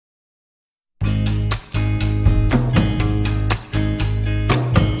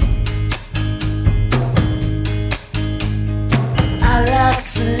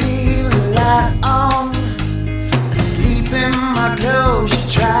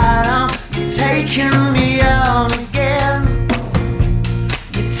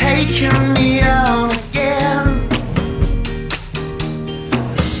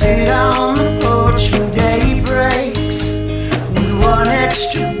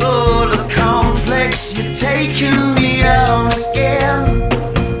taking me on again.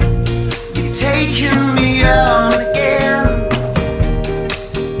 You're taking me on again.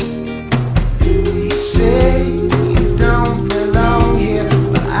 You say you don't belong here,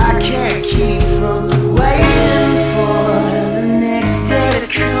 but I can't keep from waiting for the next day to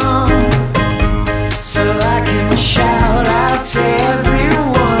come, so I can shout out to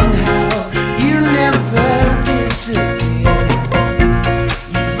everyone how you never disappear.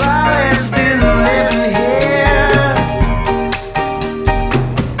 You've always been